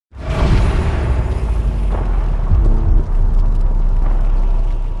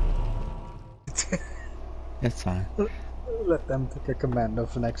It's fine. Let them pick a commando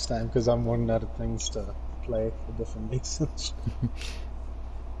for next time, because I'm running out of things to play for different reasons.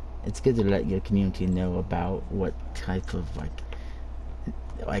 It's good to let your community know about what type of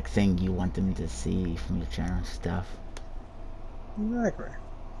like thing you want them to see from your channel and stuff. Exactly.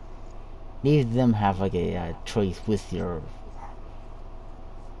 Leave them have like a choice with your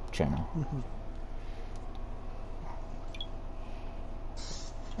channel.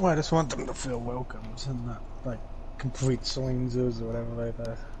 Well, I just want them to feel welcomed and not like complete strangers or whatever like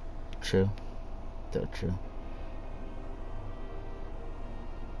that. True. So true.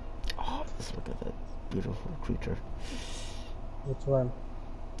 Oh, let's look at that beautiful creature. Which one?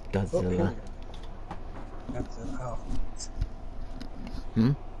 Oh, here Godzilla. we go. That's it. Oh,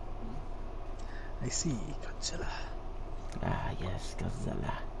 Hmm? I see. Godzilla. Ah, yes,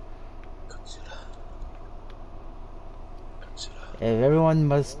 Godzilla. Godzilla. Godzilla. If everyone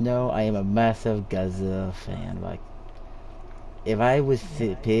must know, I am a massive Godzilla fan. Like, if I was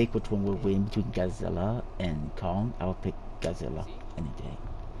to pick which one would win between Godzilla and Kong, I would pick Godzilla any day.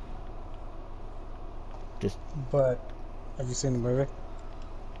 Just But have you seen the movie?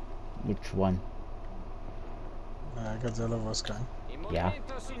 which one? Godzilla vs Kong. Yeah.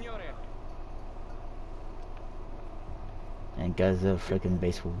 And Godzilla freaking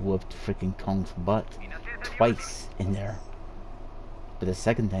base whooped freaking Kong's butt twice in there. But the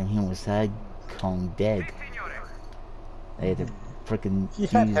second time he almost had Kong dead. They had to freaking He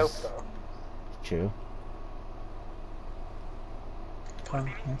had help use. though. True. Kong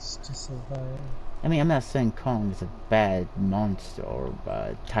has to survive. I mean, I'm not saying Kong is a bad monster or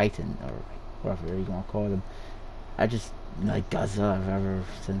Titan or whatever you want to call them. I just like Godzilla ever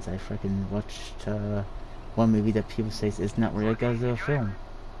since I freaking watched one movie that people say is not really a Godzilla film.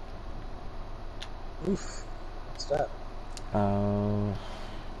 Oof. What's that? Uh,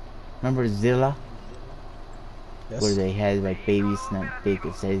 remember Zilla, where Yes. they had like babies in that big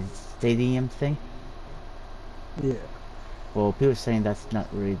stadium thing? Yeah. Well, people are saying that's not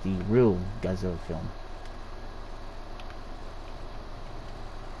really the real Godzilla film.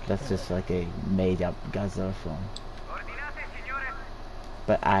 That's just like a made-up Godzilla film.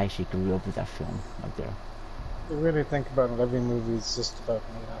 But I actually grew up with that film right there. You really think about it, every movie is just about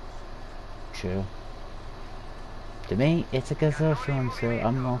made up. True. To me, it's a Godzilla film, so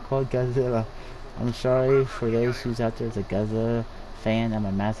I'm gonna call it Godzilla. I'm sorry for those who's out there as a Godzilla fan. I'm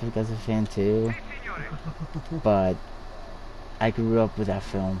a massive Godzilla fan too. But I grew up with that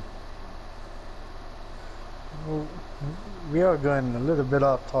film. Well, we are going a little bit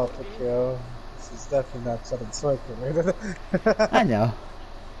off topic here. This is definitely not something circulated. I know.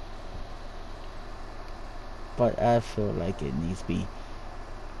 But I feel like it needs to be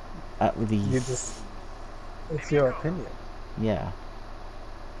at You just, least. it's your opinion. Yeah.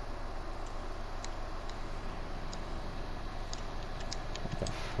 What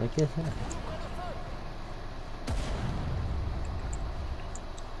the frick is that?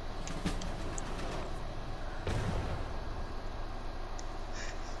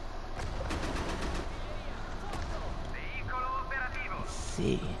 Let's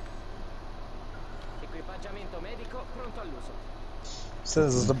see. Equipaggiamento medico pronto all'uso.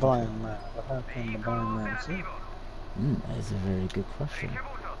 Says the blind man. What happened to the blind man? See? That is a very good question.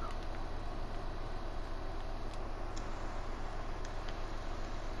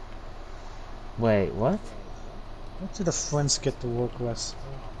 Wait, what? What did the French get to work with?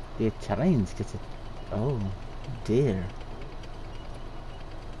 The Italians get to... Oh, dear.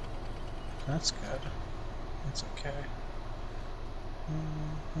 That's good. That's okay.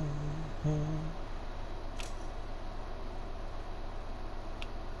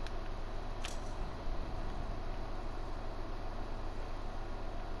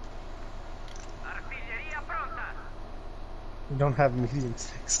 We don't have medium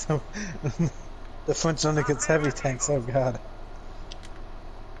tanks though. The French only gets heavy tanks, oh god.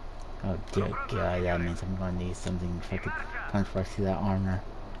 Oh dear god, that means I'm gonna need something freaking controversial that armor.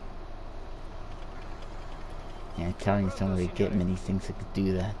 Yeah, Italians don't really get many things that could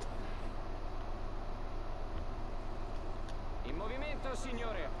do that. In movimento,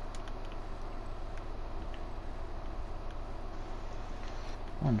 signore.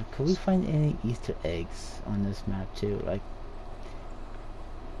 I wonder, could we find any Easter eggs on this map too? Like,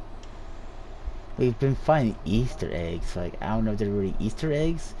 we've been finding Easter eggs. Like, I don't know if they're really Easter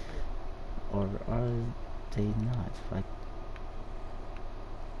eggs, or are they not? Like,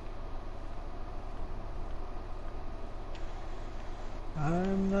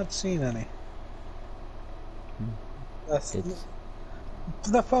 I'm not seeing any. That's, it's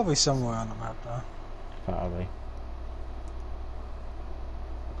they're probably somewhere on the map though. probably.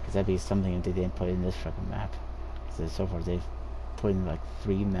 that'd be something if they didn't put in this fucking map. So far they've put in like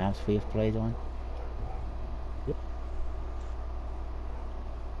 3 maps we've played on. Yep.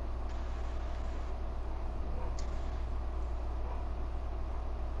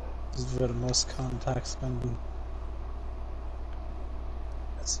 This is where the most contact's gonna be.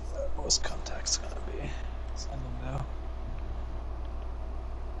 That's where the most contact's gonna be. Send them now.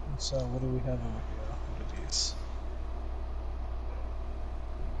 So what do we have over here? What are these?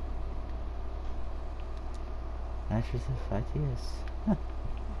 Matches of ideas. Huh.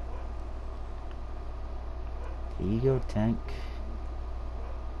 The Ego tank.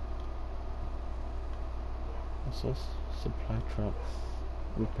 What's this? Supply trucks.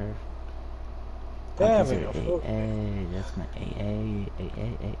 Repair. There we That's go. AA. That's my AA.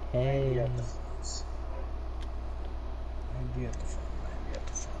 Maybe at the front. Maybe at the front. Maybe at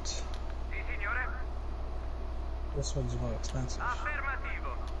the front. Sì, signore. This one's more expensive.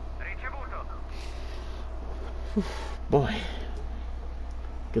 Affermativo. Ricevuto. Boy.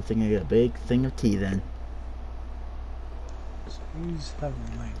 Good thing I got a big thing of tea then. So he's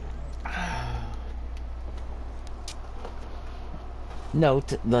having night.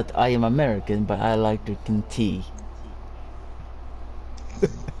 Note that I am American, but I like drinking tea. You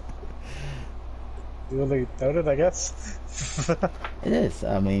really doubted, I guess. It is.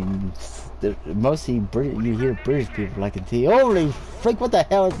 I mean, mostly you hear British people liking tea. Holy freak! What the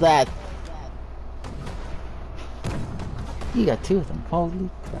hell is that? You got 2 of them. Holy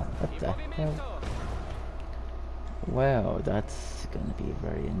crap! What the hell? Well, that's gonna be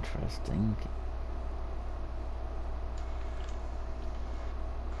very interesting.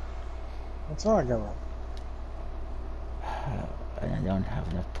 That's all I got left. And I don't have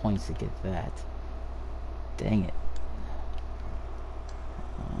enough points to get that. Dang it.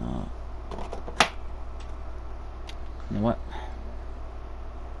 You know what?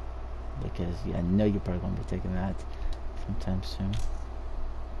 Because yeah, I know you're probably gonna be taking that sometime soon.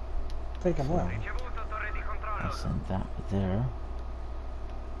 Take him well. Ricevuto, torre di controllo. I'll send that there.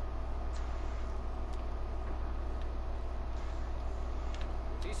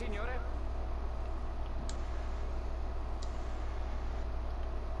 Sì, signore.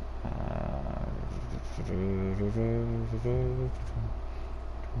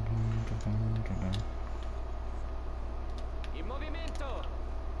 In movimento.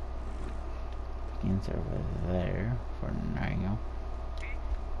 Skins are over there for now. Sì.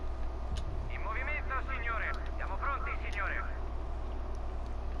 In movimento, signore. Siamo pronti, signore.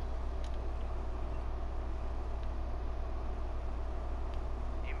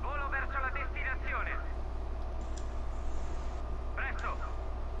 In volo verso la destinazione. Presto.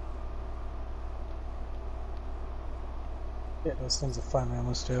 Yeah, those things are fun. I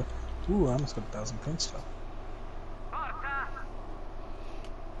almost do. Ooh, I almost got 1,000 points though. Forza.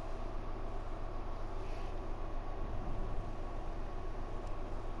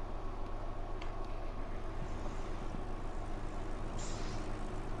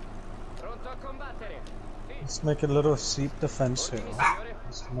 Pronto a combattere. Sì. Let's make a little seat defense here. Ordini, signore.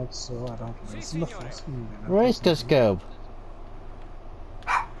 Just to make so I don't Sì, miss in the signore. first meeting. Where's the scope?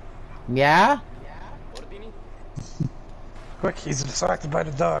 Yeah? Ordini. Quick, he's distracted by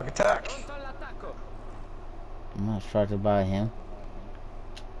the dog. Attack! Pronto all'attacco. I'm not distracted by him.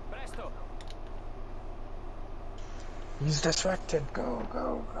 Presto. He's distracted. Go,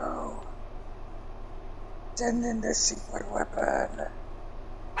 go, go. Send in the secret weapon.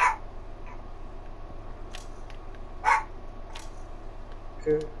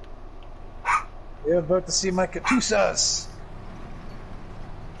 Okay. You're about to see my Katusas.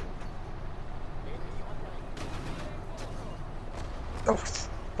 Oh,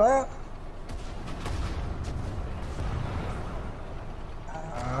 fire!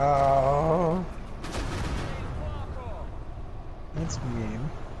 Oh, that's mean.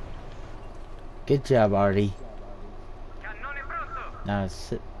 Good job, Artie. Cannone pronto. Now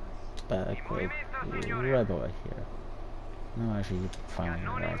sit back like right over here. No, actually, you're fine with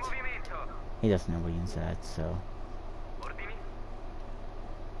Cannone in that. movimento. He doesn't know where he's at, so. Ordini.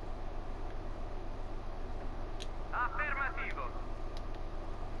 Affermativo.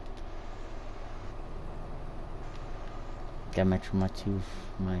 Gotta make sure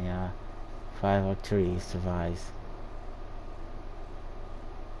my 5 artillery survives.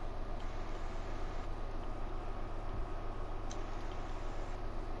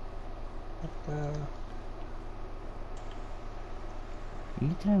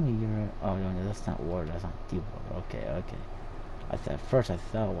 You tell me you're. Oh no, that's not water. That's not deep water. Okay, okay. At first I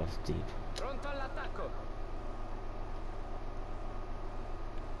thought it was deep. Pronto all'attacco.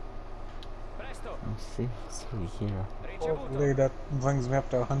 Presto. Let's see. Let's see here. Hopefully that brings me up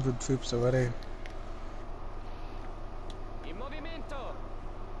to 100 troops already. In movimento.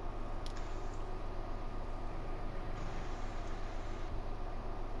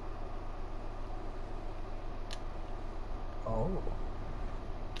 Oh.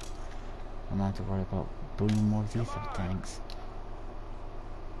 I'm not have to worry about bringing more of these tanks.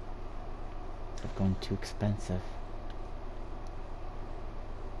 They're going too expensive.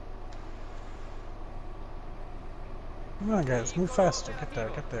 Come on, guys, move faster. Get there,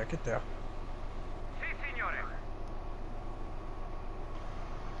 get there, get there. Sì, signore.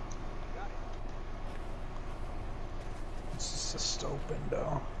 This is just open,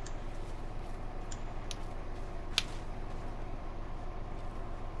 though.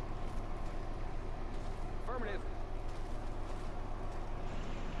 Affirmative.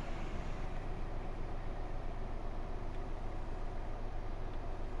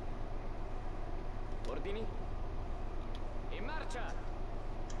 Ordini. In marcia.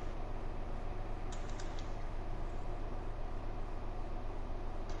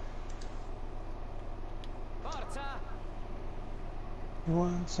 Forza. You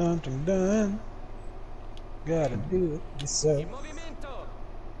want something done? Gotta do it yourself. In movimento.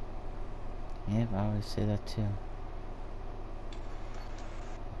 Yep, I always say that too.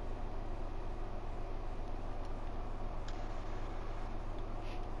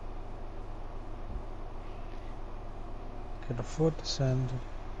 Could afford to send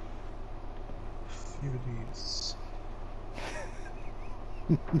a few of these.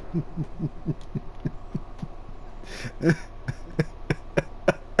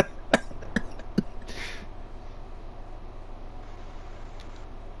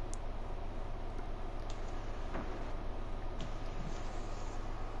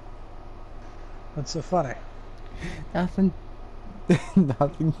 What's so funny? Nothing.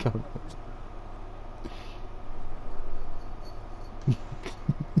 Nothing covered.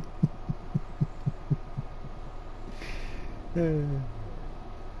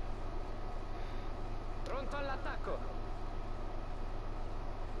 Pronto all'attacco.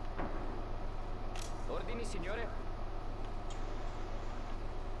 Ordini, signore.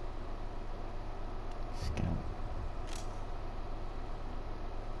 Scout.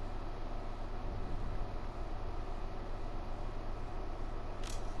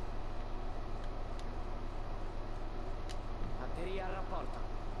 Batteria al rapporto.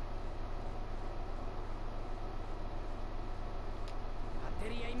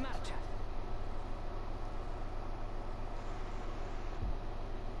 Batteria in marcia.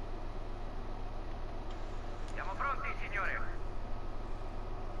 Siamo pronti, signore.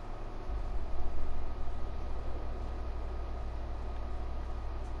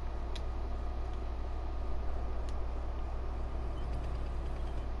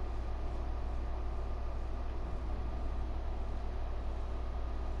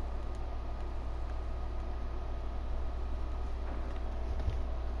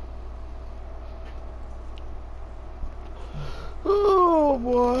 Oh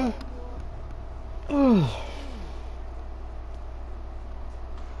boy. Oh.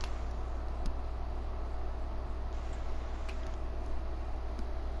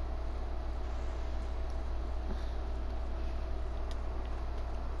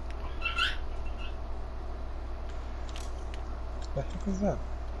 The heck is that?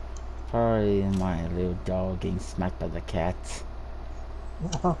 Probably my little dog getting smacked by the cats.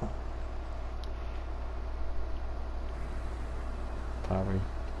 Probably.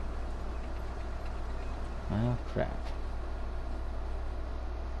 Oh crap.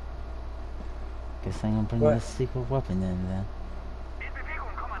 Guess I'm gonna bring What? this secret weapon in then. In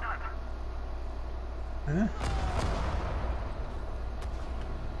Bewegung, Kommandant. Huh?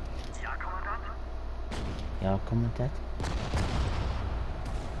 Ja, Kommandant. Y'all come with that?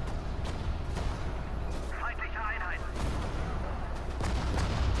 Feindliche Einheit.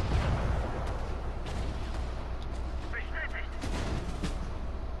 Bestätigt.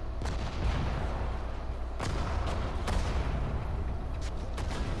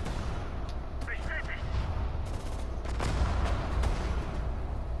 Bestätigt.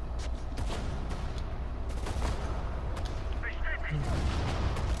 Bestätigt.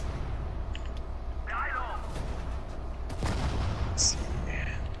 Beeilung. Let's see.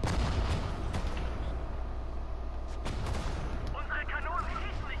 Unsere Kanonen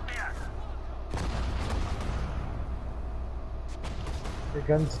schießen nicht mehr. Your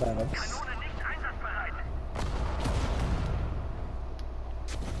gun silence. Kanone nicht einsatzbereit.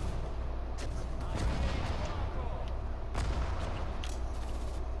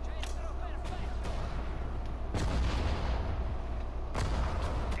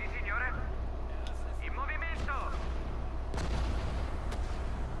 Sì, signore.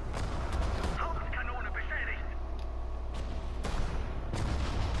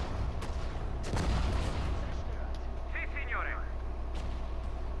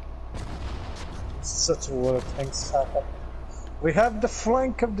 Such a lot of things happen. We have the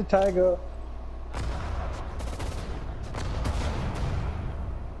flank of the tiger.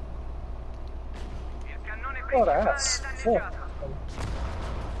 Il cannone Oh, principale that's è full. danneggiato.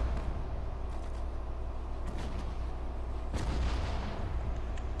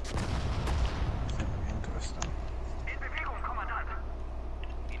 Interesting. In Bewegung, Kommandant.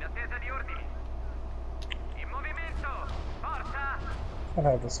 In attesa di ordini. In movimento. Forza. I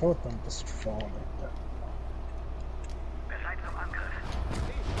have this whole thing just fall like that. Bereit zum Angriff.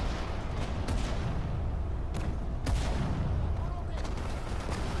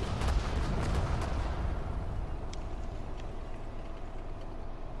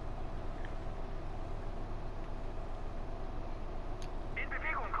 In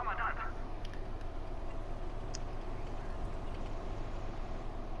Bewegung, Kommandant.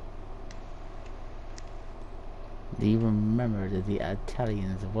 Do you remember that the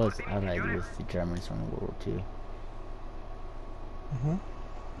Italians was allied with the Germans from World War II? Mm-hmm.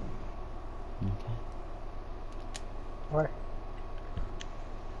 Okay. Why?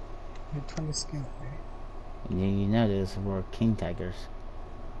 Need 20 skins, man. You know those were King Tigers.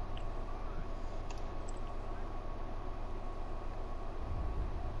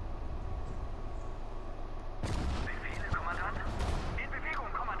 Befehle, Kommandant. In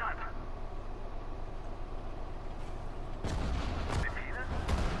Bewegung, Kommandant. Befehle?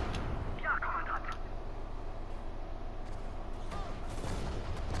 Ja, Kommandant.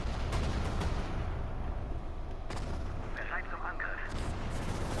 Bereit zum Angriff.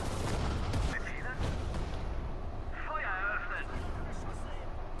 Befehle? Feuer eröffnen.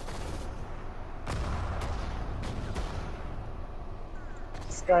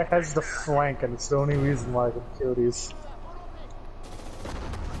 This guy has the flank, and it's the only reason why I can kill these.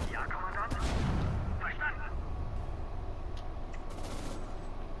 Ja, Kommandant. Verstanden.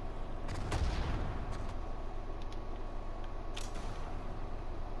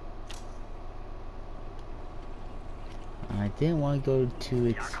 I didn't want to go too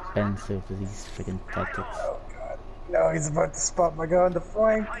expensive with these freaking tactics. Oh god. No, he's about to spot my guy on the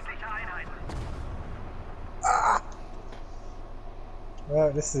flank. Feindliche Einheiten. Oh,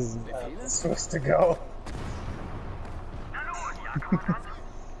 this is supposed to go. Na nun, ja, Kommandant.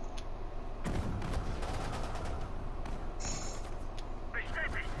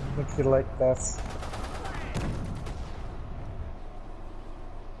 Bestätigt. I think you like that.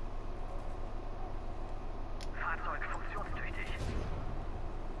 Fahrzeug funktionstüchtig.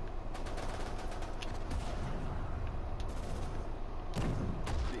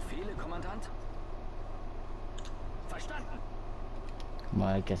 Befehle, Kommandant? Verstanden. Well,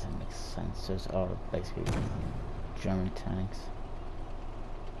 I guess it makes sense. Those are basically German tanks.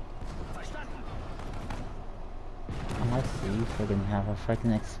 Verstanden. Unless you freaking have a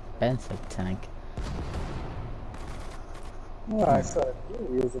freaking expensive tank. Oh, I saw it.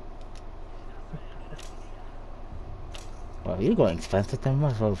 You use it. Well, if you're going expensive, then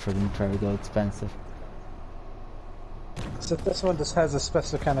might as well freaking try to go expensive. So this one just has a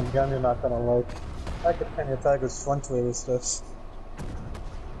special kind of gun you're not gonna like. I could kind of Tiger's front wheel with this.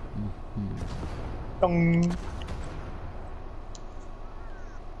 Dong.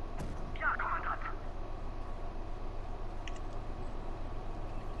 Ja, Kommandant.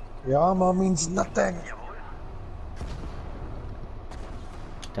 The armor means nothing. Jawohl.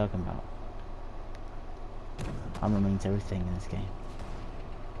 Talking about. Armor means everything in this game.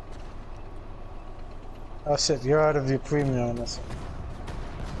 Oh shit, you're out of your premium on this one.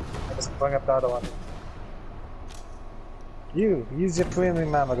 I just bring up the other one. You, use your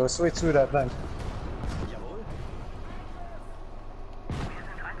premium ammo, go straight through that thing. Jawohl. Wir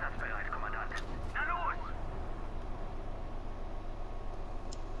sind einsatzbereit, Kommandant. Na los!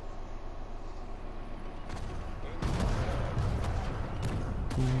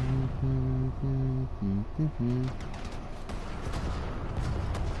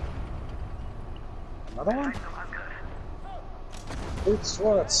 Another one? Bereit zum Angriff. Big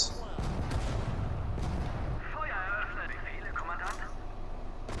swords. Feuer eröffnen. Befehle, Kommandant.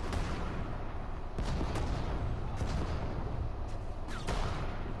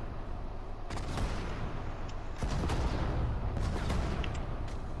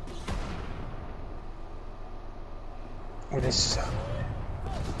 What is...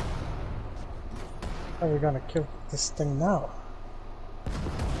 How are we gonna kill this thing now?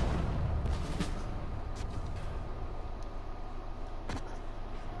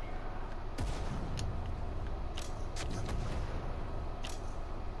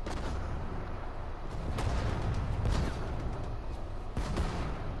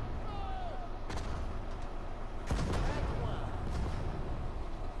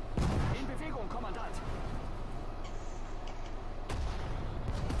 In Bewegung, Kommandant.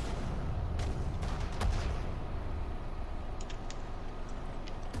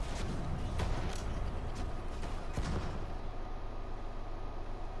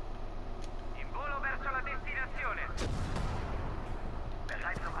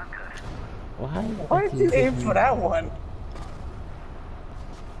 Why did you aim for that one?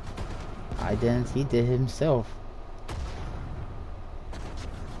 I didn't. He did himself.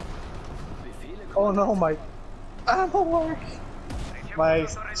 Befehle, Oh no, my ammo work. My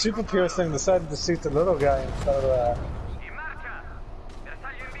super piercing decided to shoot the little guy instead of the In marcia!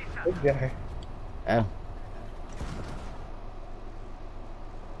 Bersaglio in vista! big guy. Oh.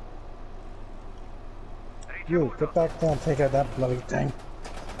 You, get back there and take out that bloody thing.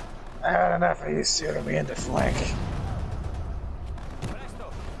 I had enough of you shooting me in the flank.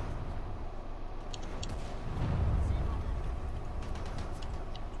 Presto!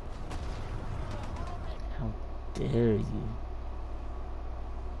 How dare you?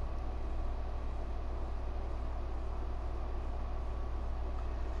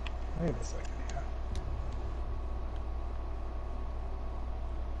 Wait a second here.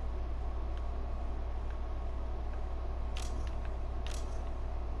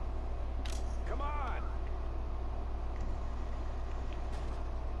 Come on!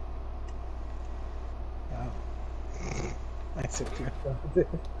 Oh. I said you.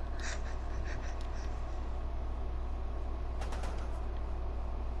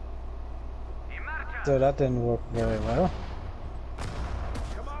 In marcia! So that didn't work very well.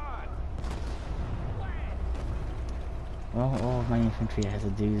 Come on! All my infantry has to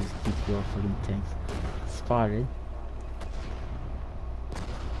do is keep your fucking tanks spotted.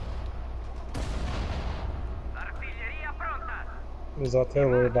 Artiglieria pronta! There's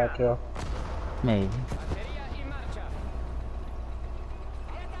artillery back here. Maybe. Batteria in marcia!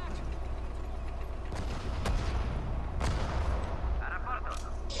 A rapporto!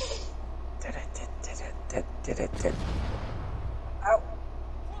 Ow!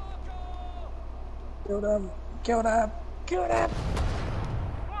 Killed him! Killed him! Killed him!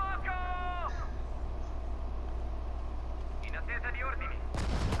 Fuoco! In attesa di ordini!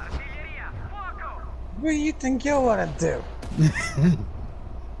 Artiglieria! Fuoco! What do you think you wanna do?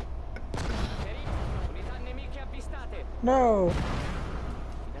 Unità nemiche avvistate! No!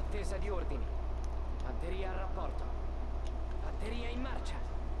 In attesa di ordini. Batteria a rapporto. Batteria in marcia.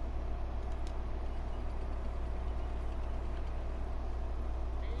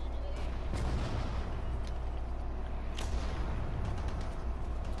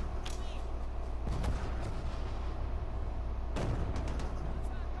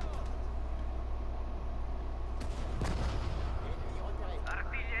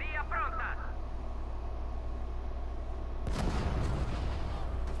 Artiglieria pronta.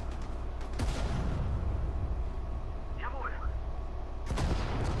 Jawohl.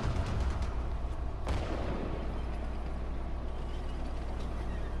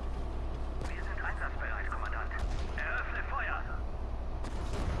 Wir sind einsatzbereit, Kommandant. Eröffne Feuer.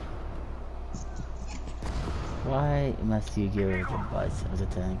 Why must you give it the butts of the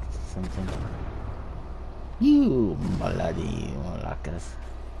tank something? You bloody malacas.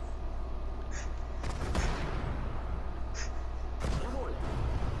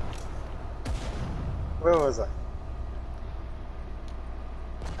 Where was I?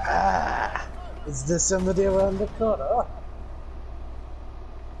 Ah! Is there somebody around the corner?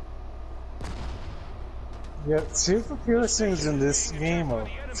 Yeah, super piercings in this game are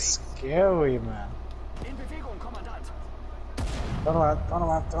scary, man. In Bewegung, Kommandant. Turn around, turn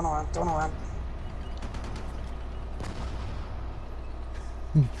around, turn around, turn around.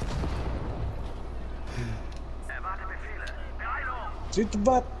 Erwarte Befehle. Beeilung. Shoot the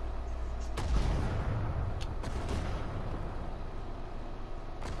butt!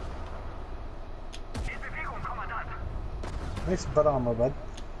 In Bewegung, Kommandant. Nice butt armor, bud.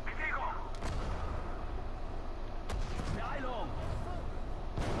 Bewegung. Beeilung.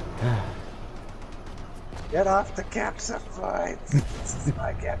 Get off the capture points! This is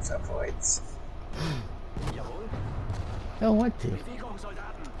my capture points. Jawohl. Don't want to. Bewegung,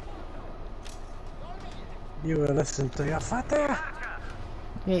 Soldaten. You will listen to your father.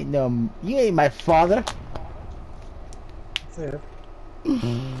 You ain't my father. That's it.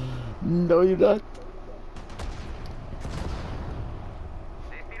 No, you're not.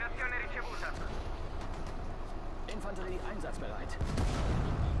 Destinazione ricevuta. Infanterie einsatzbereit.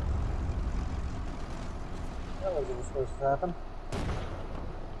 That wasn't supposed to happen.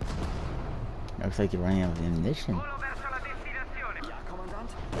 Looks like you're running out of ammunition. Volo verso la destinazione. Ja, Kommandant.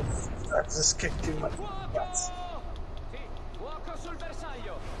 I just kicked too much nuts. Sì, fuoco sul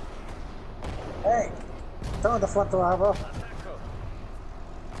bersaglio. Hey! Turn the front door, bro. Attacco.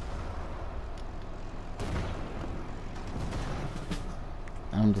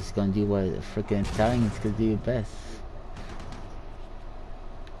 I'm just gonna do what the freaking Italians could do best.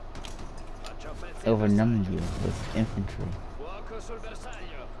 Faccio pezzi. Overnumber you with infantry. Fuoco sul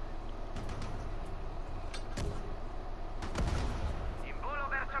bersaglio.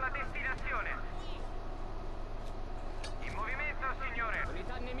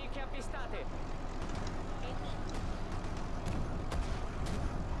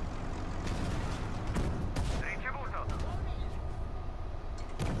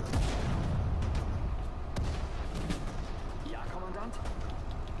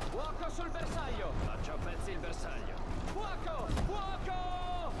 Alzi il bersaglio. Fuoco!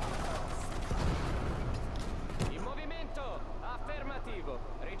 Fuoco! In movimento! Affermativo.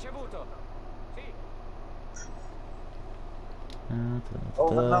 Ricevuto. Sì.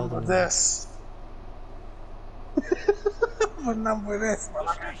 Overnumber this. Overnumber this,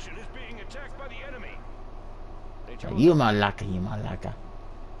 The station is being attacked by the enemy. Ricevuto. You malaka, you malaka.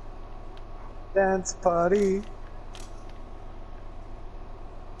 dance party.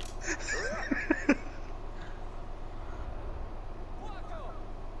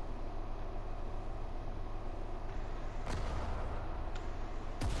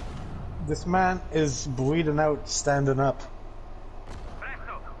 This man is bleeding out standing up.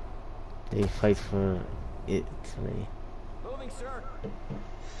 Presto. They fight for Italy. Moving, sir.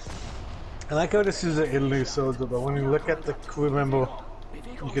 I like how this is an Italy soldier, but when you look at the crew member,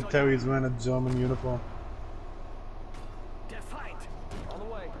 you can tell he's wearing a German uniform. Der Feind. On the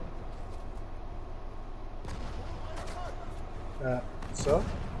way. So?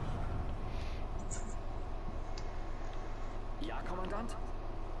 Ja, Kommandant.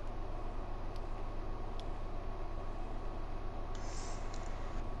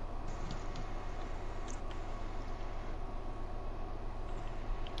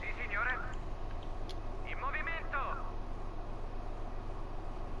 Sì, signore. In movimento.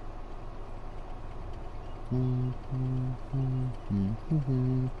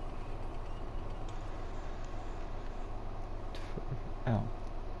 Oh.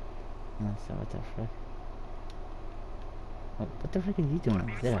 That's not what the frick. What the frick are you doing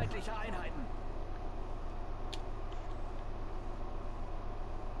over there? Feindliche Einheiten.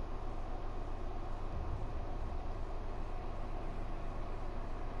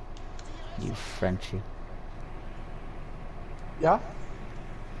 You Frenchy. Yeah?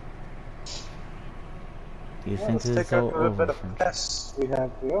 You Yeah, think let's this take is a all little over, bit of French? pests we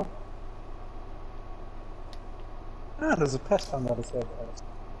have here. Ah, there's a pest on the other side of the house.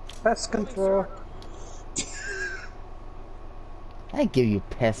 Pest control. I give you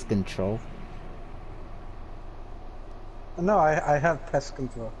pest control. No, I have pest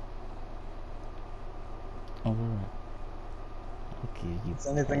control. Oh, okay, you. Is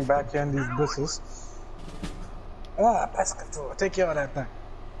anything pest back here in these bushes? Ah, pest control. Take care of that thing.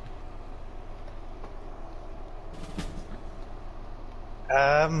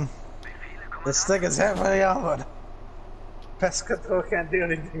 This thing is heavily armored. Pest control can't do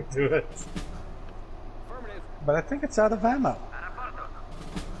anything to it. Affirmative. But I think it's out of ammo. A rapporto.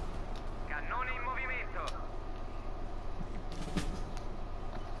 Cannoni in movimento.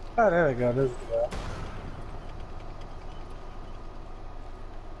 Oh, there we go. There's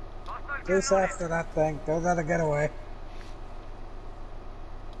Posto il Chase cannone. after that thing. Don't let it get away.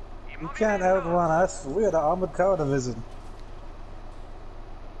 In You can't movimento. outrun us. We're the armored car division.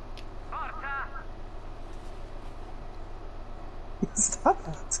 Forza. Stop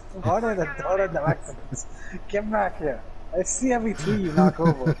it. Order the Mexicans. Get back here. I see every tree you knock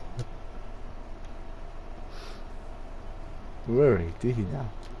over. Worry, do you now?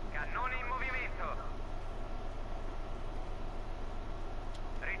 Cannoni in movimento.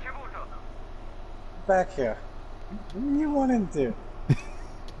 Ricevuto. Back here. What do you want him to?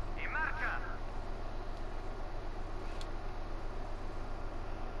 In marcia.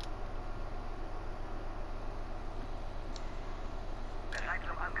 Bereit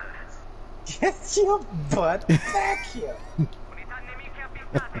zum Angriff. Get your butt back here. Unità nemiche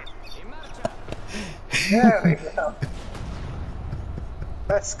avvistate. In marcia. There we go.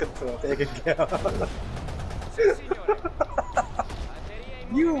 Pest control taken care of. Sì, signore. Batteria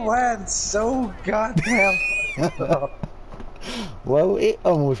in You movimento. went so goddamn far. Well, it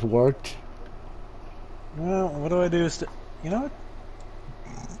almost worked. Well, what do I do? You know what?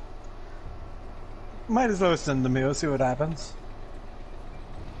 Might as well send them here, see what happens.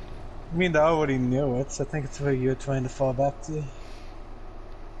 I mean, they already knew it, so I think it's where you're trying to fall back to.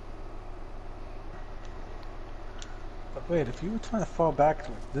 But wait, if you were trying to fall back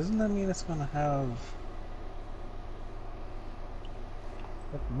to it, doesn't that mean it's gonna have...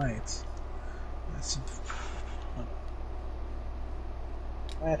 It might. It's...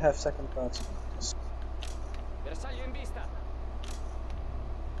 Might have second thoughts about this. Bersaglio in vista.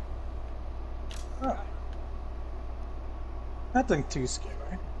 Oh. Nothing too scary.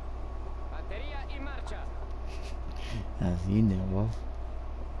 Batteria in marcia. As you know, well.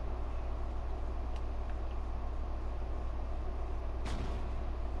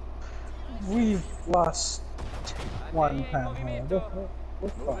 We've lost one Batteria in panel. movimento.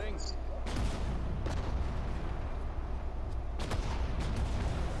 We're Moving. fine.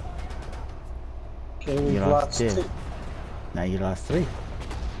 Okay, we've You lost lost two. two. Now you lost 3.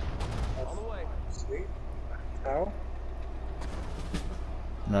 On the way. Sweet.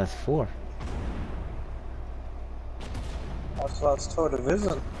 No, that's 4. I've lost 2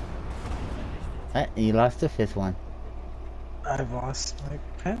 division. You lost the 5th one. I've lost my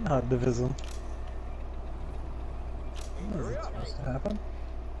Penthouse division. What is supposed to happen?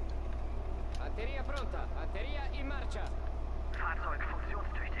 Batteria pronta. Batteria in marcia. Fahrzeug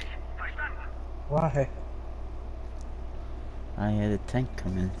funktionstüchtig. Verstanden. Why? I had a tank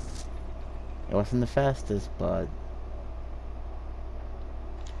come in. It wasn't the fastest, but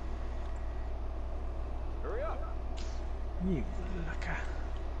Hurry up. You looker.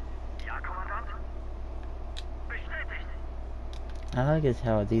 Ja, Kommandant. Bestätigt. I like it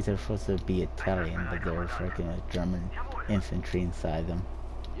how these are supposed to be Italian, but they're freaking German infantry inside them.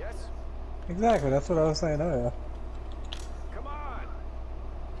 Yes. Exactly, that's what I was saying earlier. Come on.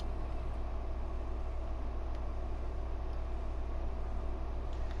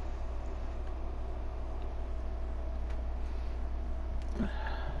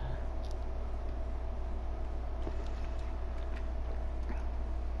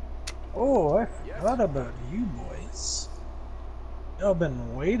 Oh, I forgot about you boys. Y'all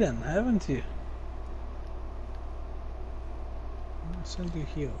been waiting, haven't you? I'll send you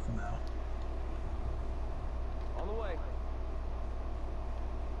heal for now. On the way.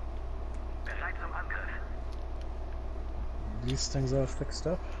 Bereit zum Angriff. These things all fixed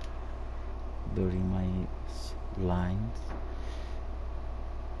up. Building my lines.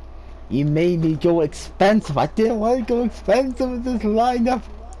 You made me go expensive. I didn't want to go expensive with this lineup.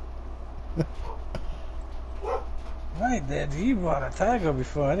 Right, Dad, you bought a Tiger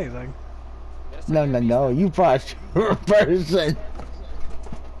before anything. No. You bought your person.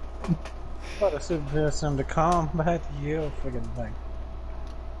 Bought a super person to combat you friggin' thing.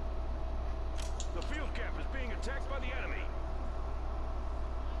 The field cap is being attacked by the enemy.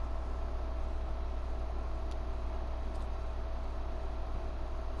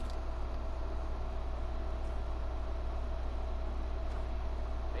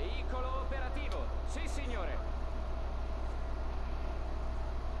 Veicolo operativo. Sì, signore.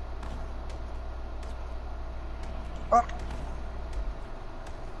 Oh.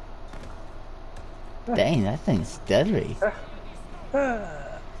 Dang, that thing's deadly.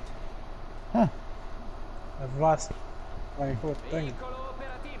 Ah. Huh. I've lost my whole thing. Veicolo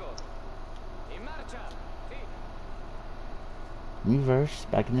operativo. In marcia. Sì. Reverse,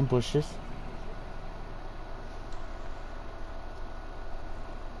 back in the bushes.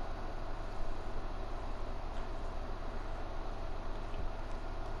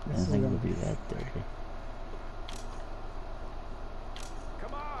 I don't think it would be that dirty.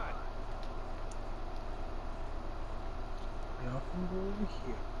 Come on. Y'all can go over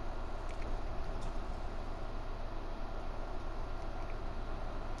here.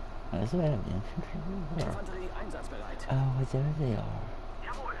 That's what I have infantry. Where? Infanterie einsatzbereit. Oh, there they are.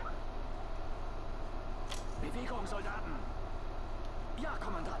 Jawohl. Bewegung, Soldaten. Ja,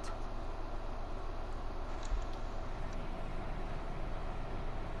 Kommandant.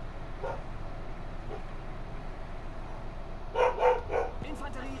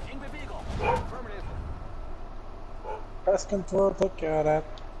 Infanterie in Bewegung. Affirmative. Pest control, take care of that.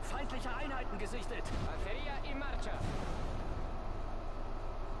 Feindliche Einheiten gesichtet. Batteria in marcia.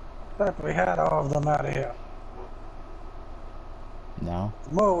 Thought we had all of them out of here. No.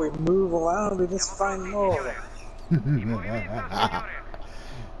 The more we move around, we just find more of them.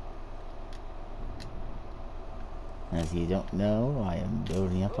 As you don't know, I am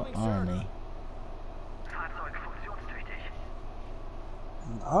building up an army. Fahrzeug funktionstüchtig.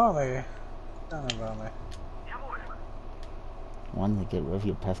 An army? Kind of army. Jawohl. One to get rid of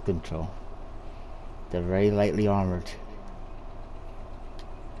your pest control. They're very lightly armored.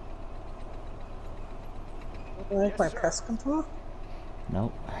 Like my pest control?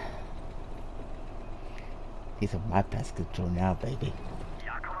 Nope. These are my pest control now, baby.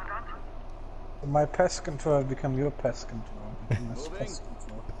 Ja, Kommandant. My pest control has become your pest control. Become my pest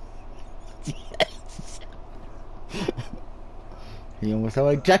control. You almost sound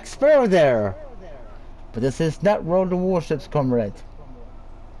like Jack Sparrow there. But this is not World of Warships, comrade.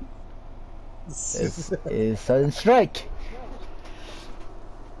 This is Sudden Strike.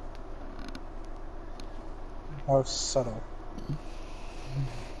 How subtle.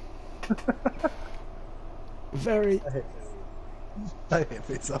 Very. I hit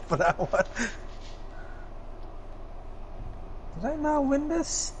myself for that one. Did I not win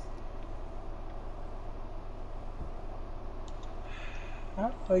this?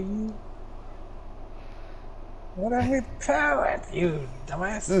 How are you? What are we powered, you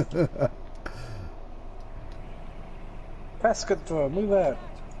dumbass? Pest control, move out.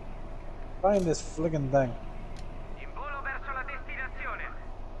 Find this friggin' thing. In volo verso la destinazione.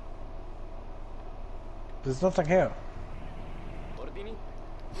 There's nothing here. Ordini?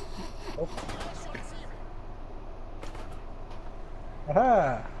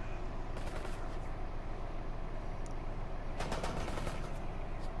 Aha!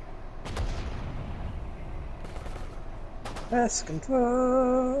 Let's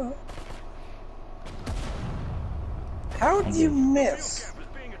control. How do you miss? Cap is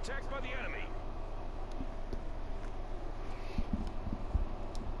being attacked by the enemy.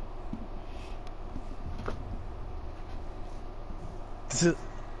 Z-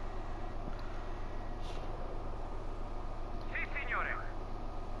 Sì, signore.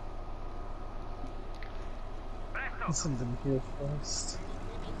 Presto. Send them here first.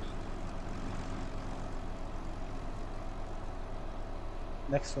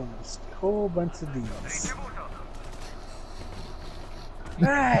 Next one is a whole bunch of these. Ricevuto.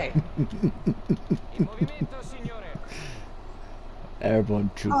 Hey! In movimento, signore. Airborne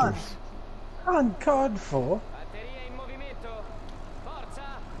troopers. Uncalled for. Batteria in movimento. Forza!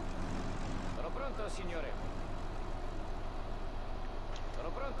 Sono pronto, signore. Sono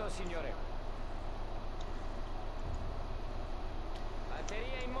pronto, signore.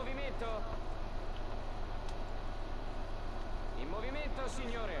 Batteria in movimento. In movimento,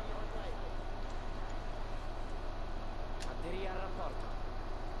 signore. Batteria al rapporto.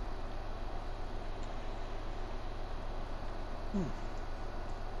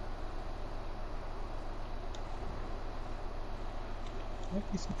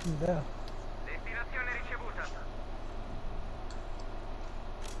 Might be something there. Destinazione ricevuta.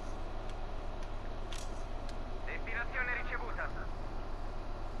 Destinazione ricevuta.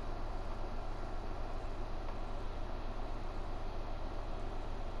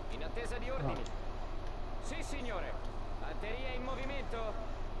 In attesa di ordini. Sì, signore. Batteria in movimento.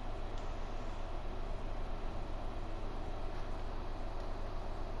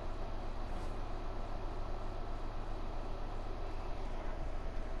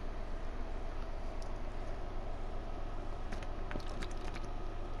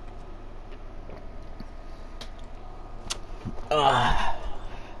 Ah,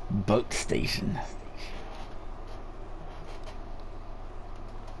 boat station.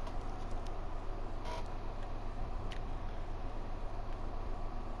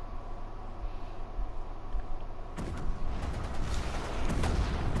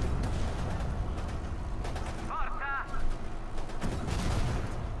 Forza!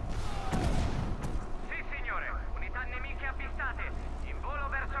 Sì, signore. Unità nemiche avvistate. In volo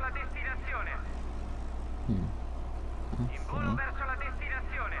verso la destinazione. In volo verso la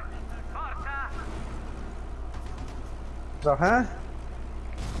destinazione. Forza! So, huh?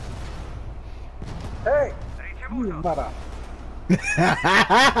 Hey! You Ricevuto. mother.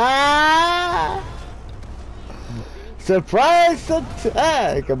 Surprise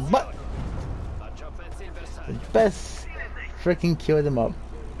attack! But Faccio a pezzi il bersaglio. best freaking kill them up.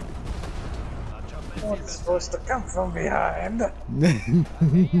 Faccio a pezzi il One's supposed to come from behind. bersaglio.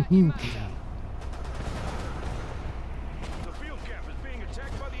 In marcia. The field cap is being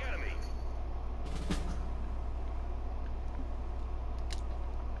attacked by the enemy.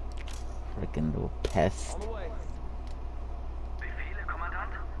 Freaking little pest. On the way. Befehle,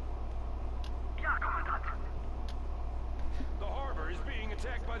 Kommandant? Ja, Kommandant. The harbor is being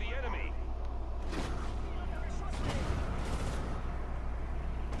attacked by the enemy.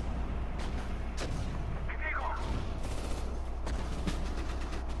 Bewegung.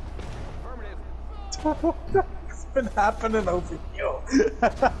 Affirmative. What's been happening over here?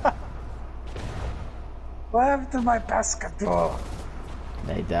 What happened to my basketball?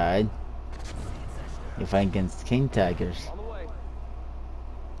 They died. You fight against king tigers. On the way.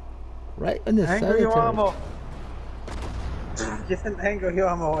 Right in the Angle center. your ammo. Get an angle your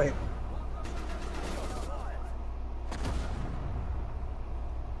ammo away.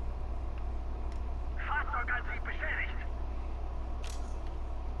 Fahrzeugantrieb beschädigt.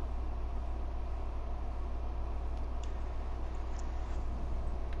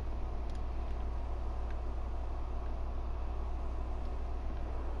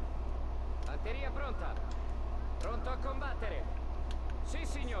 Batteria pronta. Pronto a combattere. Sì,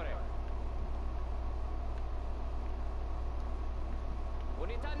 signore.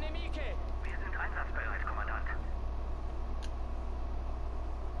 Unità nemiche. Wir sind einsatzbereit, Kommandant.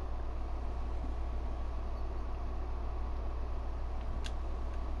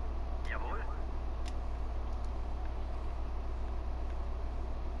 Jawohl.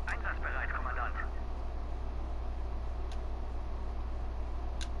 Einsatzbereit, Kommandant.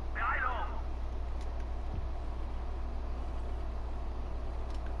 Beeilung!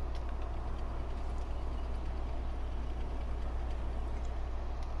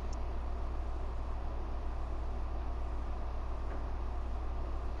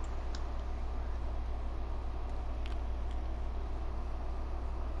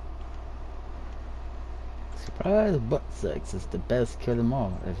 Surprise, butt sex is the best cure of them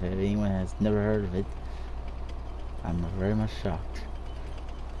all. If anyone has never heard of it, I'm very much shocked.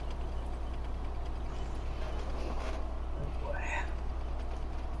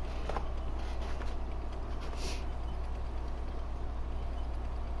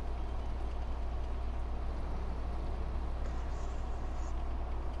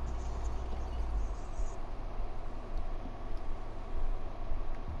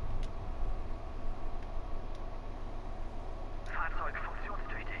 Fahrzeug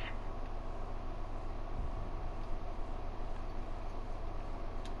funktionstüchtig.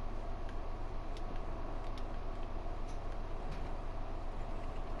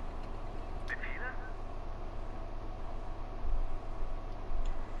 Befehle?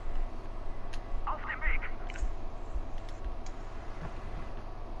 Auf dem Weg!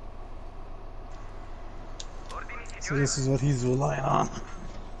 Ordini, So signore. this is what he's relying on.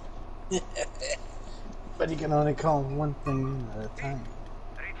 But he can only call one thing at a time.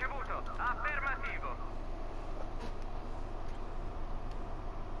 Ricevuto. Affermativo.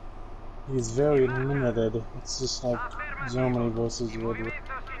 He's very limited. It's just like Germany versus In Woodward.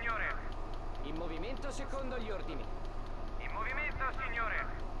 movimento, signore. In movimento secondo gli ordini. In movimento, signore.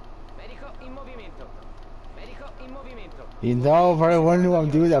 Medico in movimento. Medico in movimento. You know, if I wonder what I'm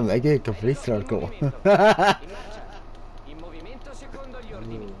doing, I'm making a complete circle. In marcia. In movimento secondo gli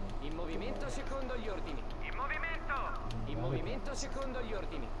ordini. In movimento secondo gli ordini. In movimento. In movimento secondo gli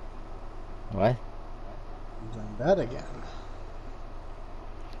ordini. What? He's doing that again.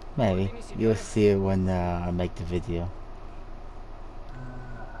 Maybe. You'll see it when I make the video.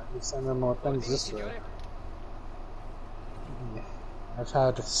 He's sending more things Ordini, this way. signore. Yeah. I've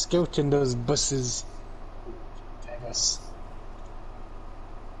had scout in those buses. Famous.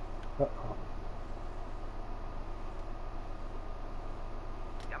 Uh-oh.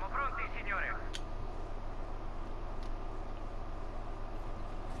 Siamo pronti, signore.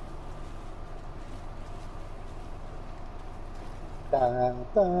 Da,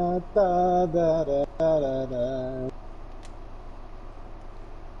 da, da, da, da, da, da.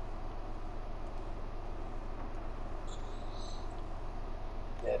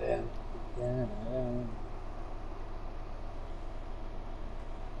 Dead end. Dead end.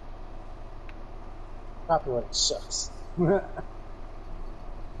 Copyright sucks.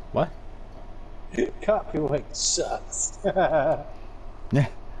 What? Copyright sucks. Yeah.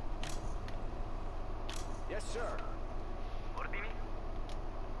 Yes, sir. Ordini.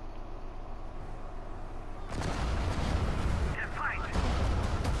 Der Feind.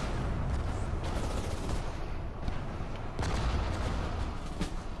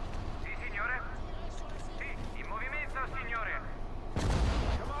 Sì, signore. Sì, in movimento, signore.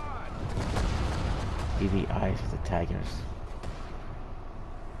 Come on! Be the eyes of the tigers.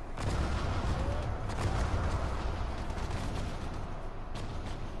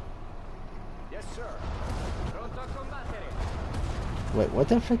 Yes, sir. Pronto a combattere. Wait, what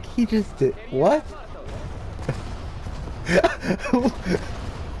the fuck he just did? What?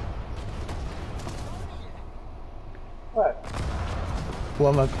 What?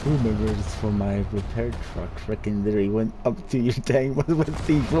 One of my crew members for my repair truck freaking literally went up to your tank with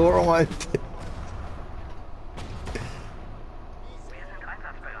C4 on it. Wir sind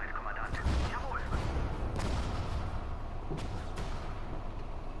einsatzbereit, Kommandant. Jawohl.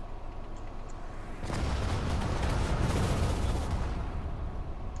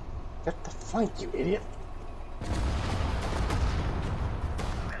 Get the flank, you idiot.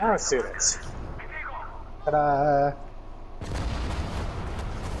 Parachutists. Bewegung. Ta-da!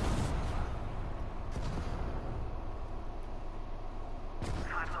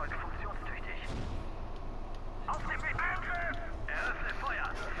 Fahrzeug funktionstüchtig. Auf dem Weg. Eröffne Feuer.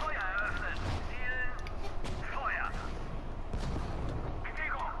 Feuer eröffnen. Ziel. Feuer.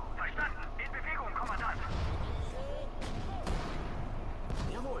 Bewegung. Verstanden. In Bewegung, Kommandant.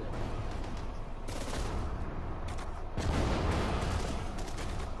 Jawohl.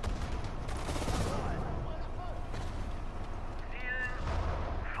 Ziel.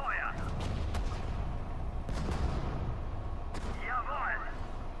 Feuer. Jawohl.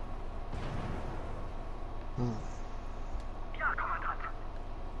 Ja, Kommandant.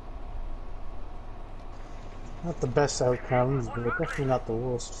 Not the best outcomes, but definitely not the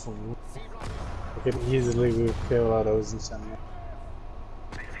worst for me. I could easily repair autos and send them.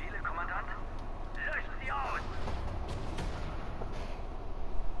 Befehle, Kommandant. Löschen Sie aus.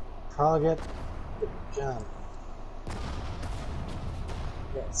 Target the gun.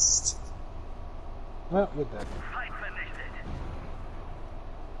 Yes. Well, we're dead. Feind vernichtet.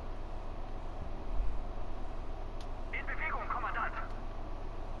 In Bewegung, Kommandant.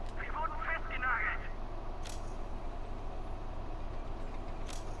 Wir wurden festgenagelt.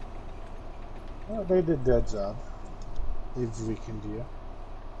 Well, they did their job. They've weakened you.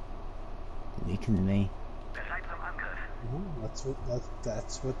 Weakened me. Bereit zum Angriff.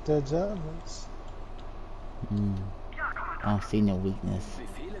 That's what their job is. Hmm. Ja, Kommandant. I don't see no weakness.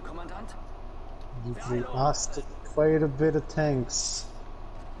 Befehle, Kommandant? You've lost quite a bit of tanks.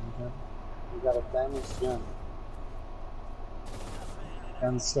 You got a damaged gun.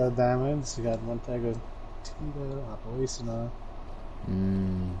 Guns are damaged. You got one tag of Tito, Operational.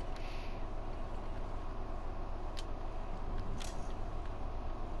 Hmm.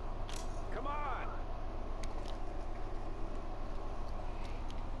 Come on!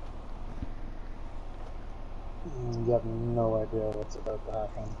 You have no idea what's about to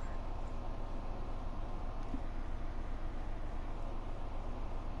happen.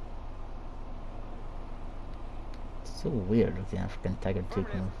 So weird with the African Tiger 2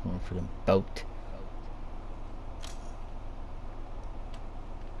 coming from a freaking boat.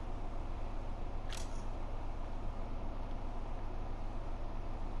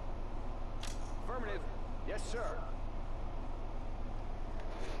 Affirmative. Yes, sir.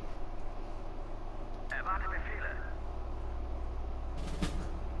 Erwarte Befehle.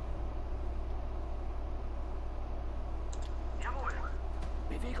 Jawohl.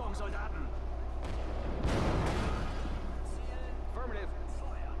 Bewegung, Soldaten. Affirmative.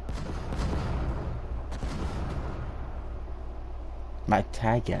 My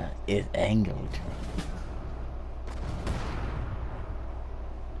Tiger is angled.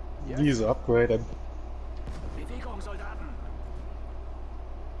 These are upgraded. Bewegung, Soldaten.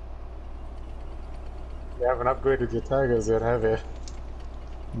 You haven't upgraded your Tigers yet, have you?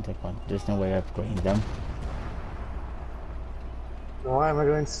 There's no way of upgrading them. Why am I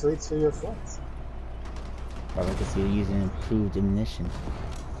going straight to your front? Probably because you're using improved ammunition.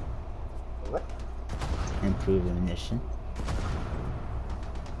 What? Improved ammunition.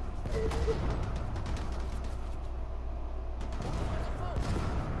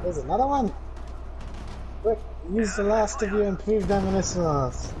 There's another one! Quick, use the last of your improved ammunition on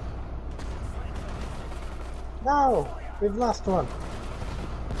us. No! We've lost one.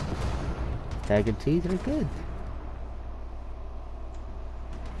 Tiger 2s are good.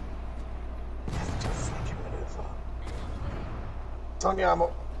 Tony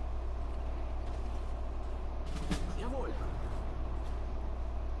ammo. Jawohl.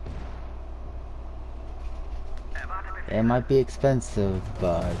 It might be expensive,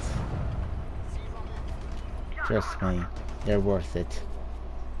 but trust me, they're worth it.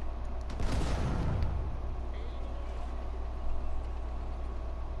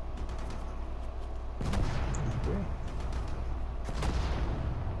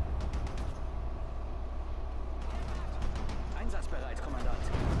 Einsatzbereit, Kommandant.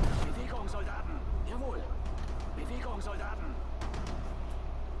 Bewegung, Soldaten. Jawohl. Bewegung, Soldaten.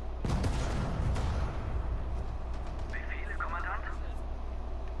 Befehle, Kommandant.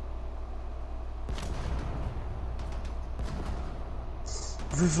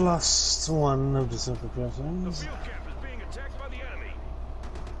 We've lost one of the super The persons. field camp is being attacked by the enemy.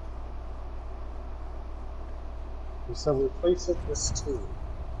 So we place it with 2.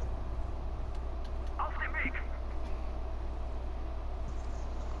 Auf dem Weg.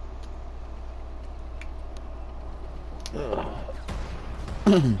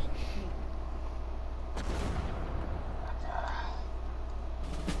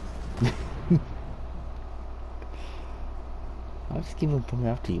 I'll just keep on coming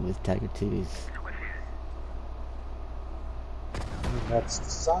after you with Tiger 2s. That's the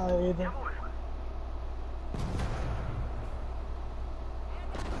side. Jawohl.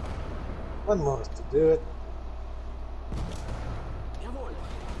 One more to do it. Jawohl.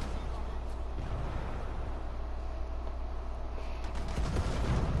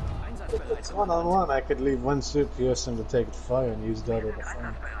 If Einsatzbereit, it's Kommandant. one-on-one, I could leave one suit Pearson to take fire and use the other to fight.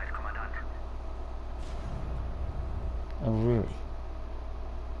 Einsatzbereit, Kommandant. Oh, really?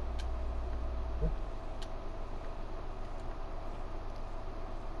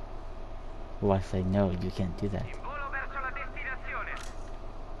 Well, I say no, you can't do that. In volo verso la destinazione.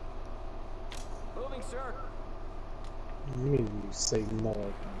 Moving, sir. You mean you say no, I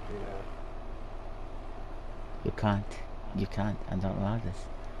can't do that. You can't. You can't. I don't allow this.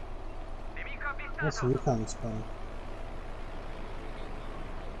 Nemico avvistato. Yes, you can't spend.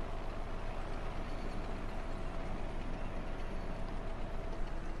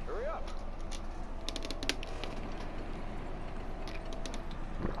 Hurry up.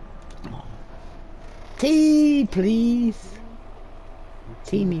 Tea, please.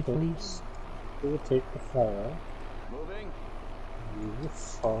 Tea me, please. You will take the fire. Moving. You will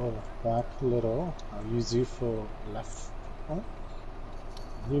fall back a little. I'll use you for left. Huh?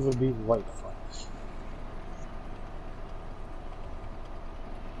 He will be white flash.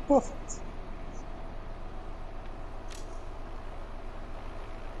 Perfect.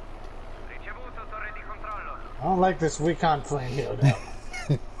 Ricevuto, torre di controllo. I don't like this we can't play here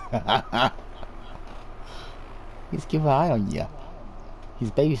now. He's keeping an eye on you.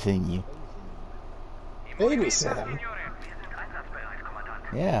 He's babysitting you. Babysit him. Signore. Wir sind einsatzbereit,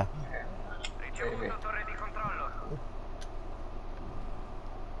 Kommandant. Yeah. Ricevuto, torre di controllo.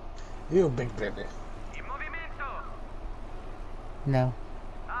 You big baby. In movimento. No.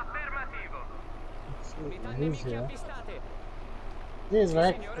 Affermativo. Unità He's nemiche here. avvistate. He's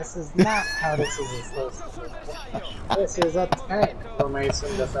right. This is not how this is supposed to Sul be. bersaglio. This is a tank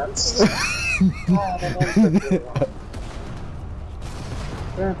formation defense. Ah, the most difficult one.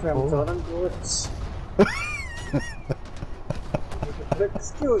 Apparently I'm telling glitch.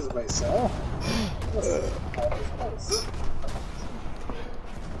 Excuse me, sir.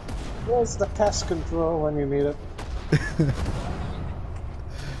 Where's the pest control when you need it?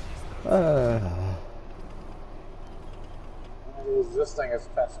 This thing is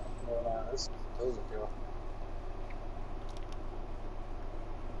pest control now. This is a kill.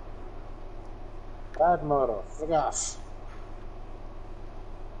 Bad motor. Fuck off.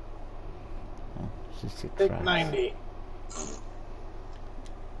 Oh, it's just a Take crash. 90.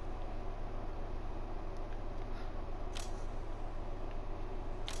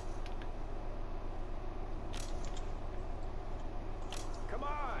 Come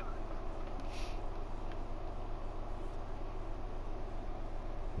on!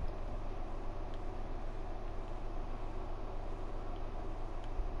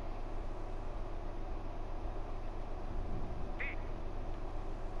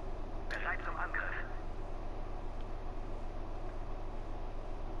 Bereit zum Angriff.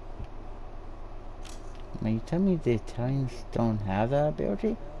 Now you tell me the Italians don't have that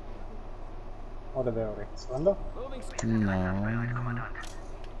ability? What are they already? Slender? Moving No.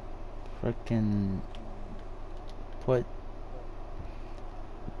 Frickin' put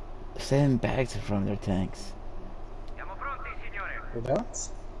 7 bags in front of their tanks. Siamo pronti, signore. They don't?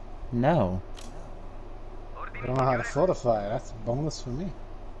 No. I don't know how to fortify. That's a bonus for me.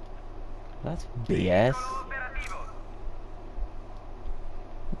 That's BS. Solo operativo.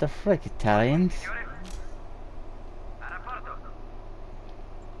 What the frick, Italians? Signore. A rapporto.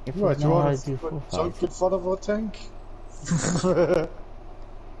 If What, we you know how want to do to full jump fights. in front of our tank?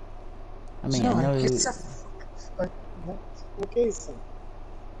 I mean, I know. It's a location.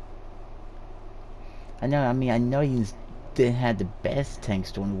 I know you didn't have the best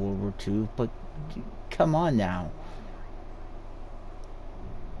tanks during World War II, but come on now.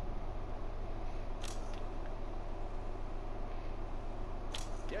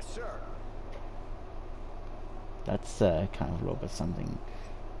 Yes, sir. That's kind of a little bit something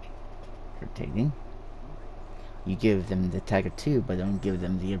irritating. You give them the Tiger 2, but don't give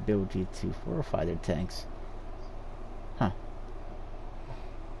them the ability to fortify their tanks. Huh.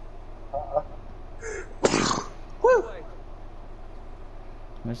 away.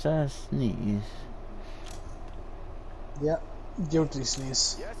 What's that sneeze? Yeah, guilty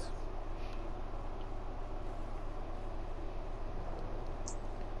sneeze. Yes?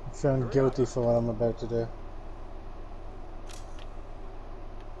 I'm feeling guilty for what I'm about to do.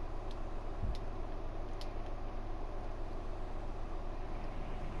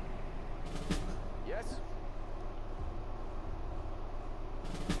 Yes?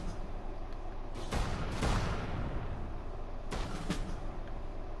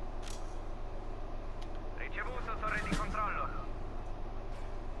 Ricevuto, torre di controllo.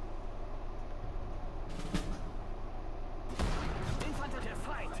 Infanterie,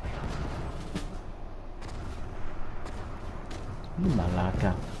 fight.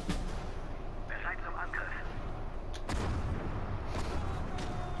 Malaka. Bereit zum Angriff.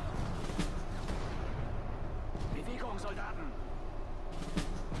 Bewegung, Soldaten.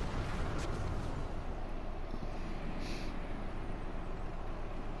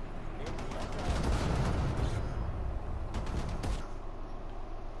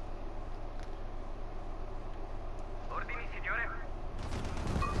 Ordini, signore.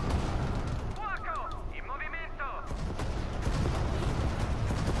 Fuoco! In movimento!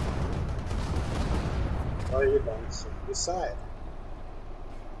 Why are you bouncing? Decide.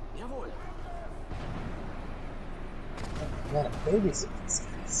 Jawohl. Man, babies in these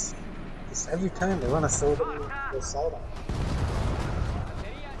guys. Just every time they want to throw them their side on.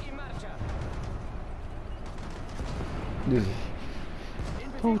 Batteria in marcia.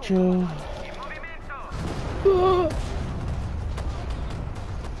 Pocho. In movimento!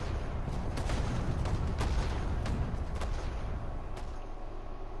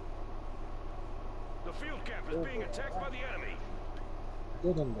 is being attacked by the enemy.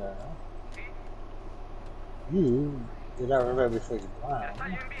 Didn't you did that right before you blind.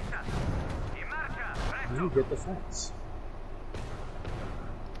 Bersaglio in vista. In marcia. Presto. You get the fence.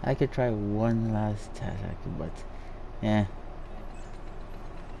 I could try one last attack, but yeah.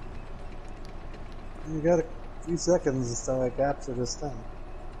 You got a few seconds to capture this thing.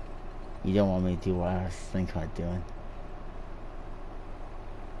 You don't want me to do what I was thinking about doing.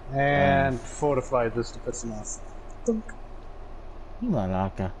 And fortify this to piss him off. Thunk. You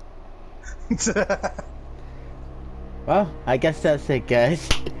malaka. Well, I guess that's it, guys.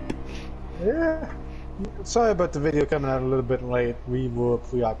 Yeah. Sorry about the video coming out a little bit late. We were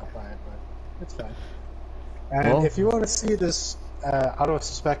preoccupied, but it's fine. And Well, if you want to see this out of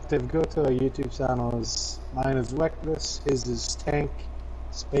perspective, go to our YouTube channels. Mine is Reckless, his is Tank,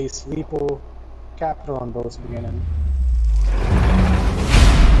 Space Repo, capital on both beginning.